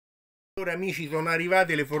Allora amici, sono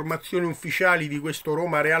arrivate le formazioni ufficiali di questo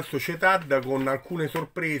Roma-Real Sociedad con alcune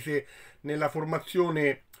sorprese nella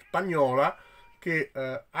formazione spagnola che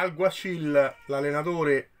Alguacil,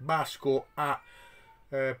 l'allenatore basco, ha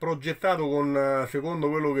progettato con, secondo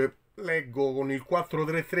quello che leggo, con il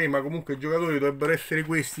 4-3-3, ma comunque i giocatori dovrebbero essere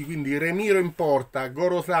questi, quindi Remiro in porta,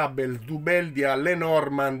 Gorosabel, Zubeldia,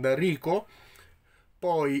 Lenormand, Rico,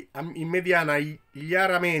 poi in mediana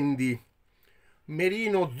Iaramendi,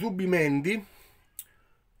 Merino, Zubimendi,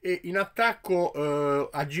 e in attacco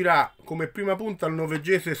agirà come prima punta il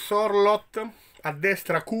norvegese Sorlot, a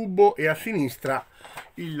destra Kubo e a sinistra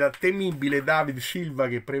il temibile David Silva,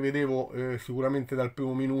 che prevedevo sicuramente dal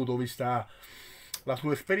primo minuto vista la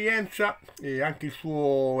sua esperienza e anche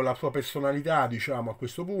la sua personalità, diciamo, a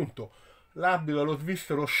questo punto. L'arbitro è lo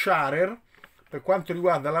svizzero Scharer. Per quanto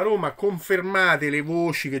riguarda la Roma, confermate le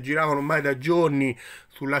voci che giravano ormai da giorni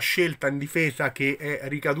sulla scelta in difesa che è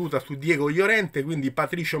ricaduta su Diego Llorente, quindi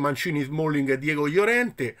Patricio Mancini, Smalling e Diego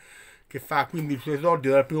Llorente, che fa quindi i suoi esordi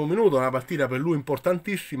dal primo minuto, una partita per lui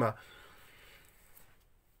importantissima.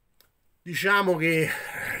 Diciamo che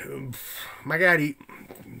magari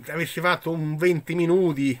avesse fatto un 20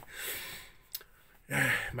 minuti,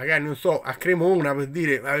 magari non so, a Cremona, per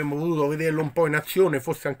dire, avremmo voluto vederlo un po' in azione,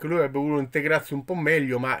 forse anche lui avrebbe voluto integrarsi un po'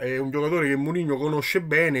 meglio, ma è un giocatore che Mourinho conosce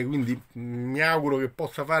bene, quindi mi auguro che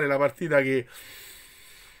possa fare la partita che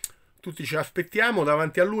tutti ci aspettiamo.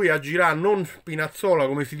 Davanti a lui agirà non Spinazzola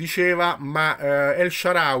come si diceva, ma El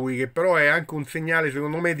Shaarawy, che però è anche un segnale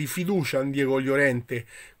secondo me di fiducia in Diego Llorente,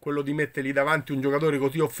 quello di mettergli davanti un giocatore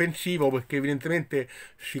così offensivo, perché evidentemente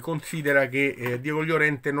si considera che Diego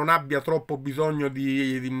Llorente non abbia troppo bisogno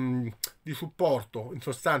di supporto, in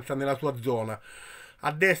sostanza, nella sua zona.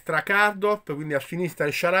 A destra Cardorp, quindi a sinistra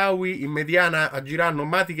El Shaarawy, in mediana agiranno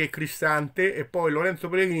Matic e Cristante, e poi Lorenzo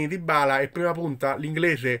Pellegrini, Dybala, e prima punta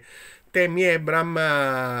l'inglese Tammy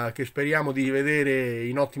Abraham, che speriamo di rivedere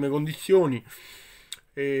in ottime condizioni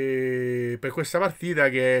per questa partita,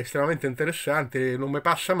 che è estremamente interessante. Non mi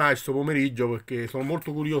passa mai sto pomeriggio, perché sono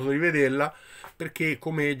molto curioso di vederla, perché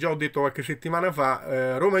come già ho detto qualche settimana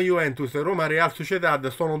fa, Roma-Juventus e Roma-Real Sociedad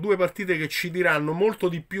sono due partite che ci diranno molto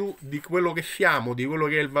di più di quello che siamo, di quello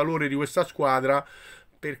che è il valore di questa squadra,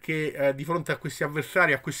 perché di fronte a questi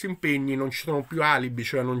avversari, a questi impegni, non ci sono più alibi,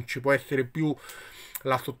 cioè non ci può essere più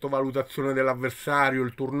la sottovalutazione dell'avversario,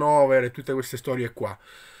 il turnover e tutte queste storie qua.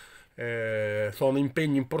 Sono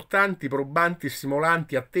impegni importanti, probanti,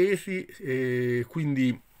 stimolanti, attesi,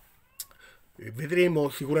 quindi vedremo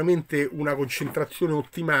sicuramente una concentrazione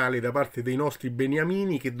ottimale da parte dei nostri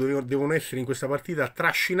beniamini, che devono essere in questa partita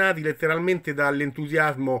trascinati letteralmente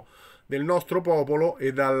dall'entusiasmo del nostro popolo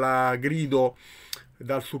e dal grido,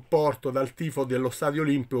 dal supporto, dal tifo dello Stadio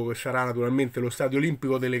Olimpico, che sarà naturalmente lo Stadio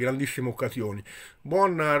Olimpico delle grandissime occasioni.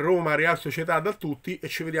 Buon Roma Real Società a tutti e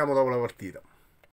ci vediamo dopo la partita.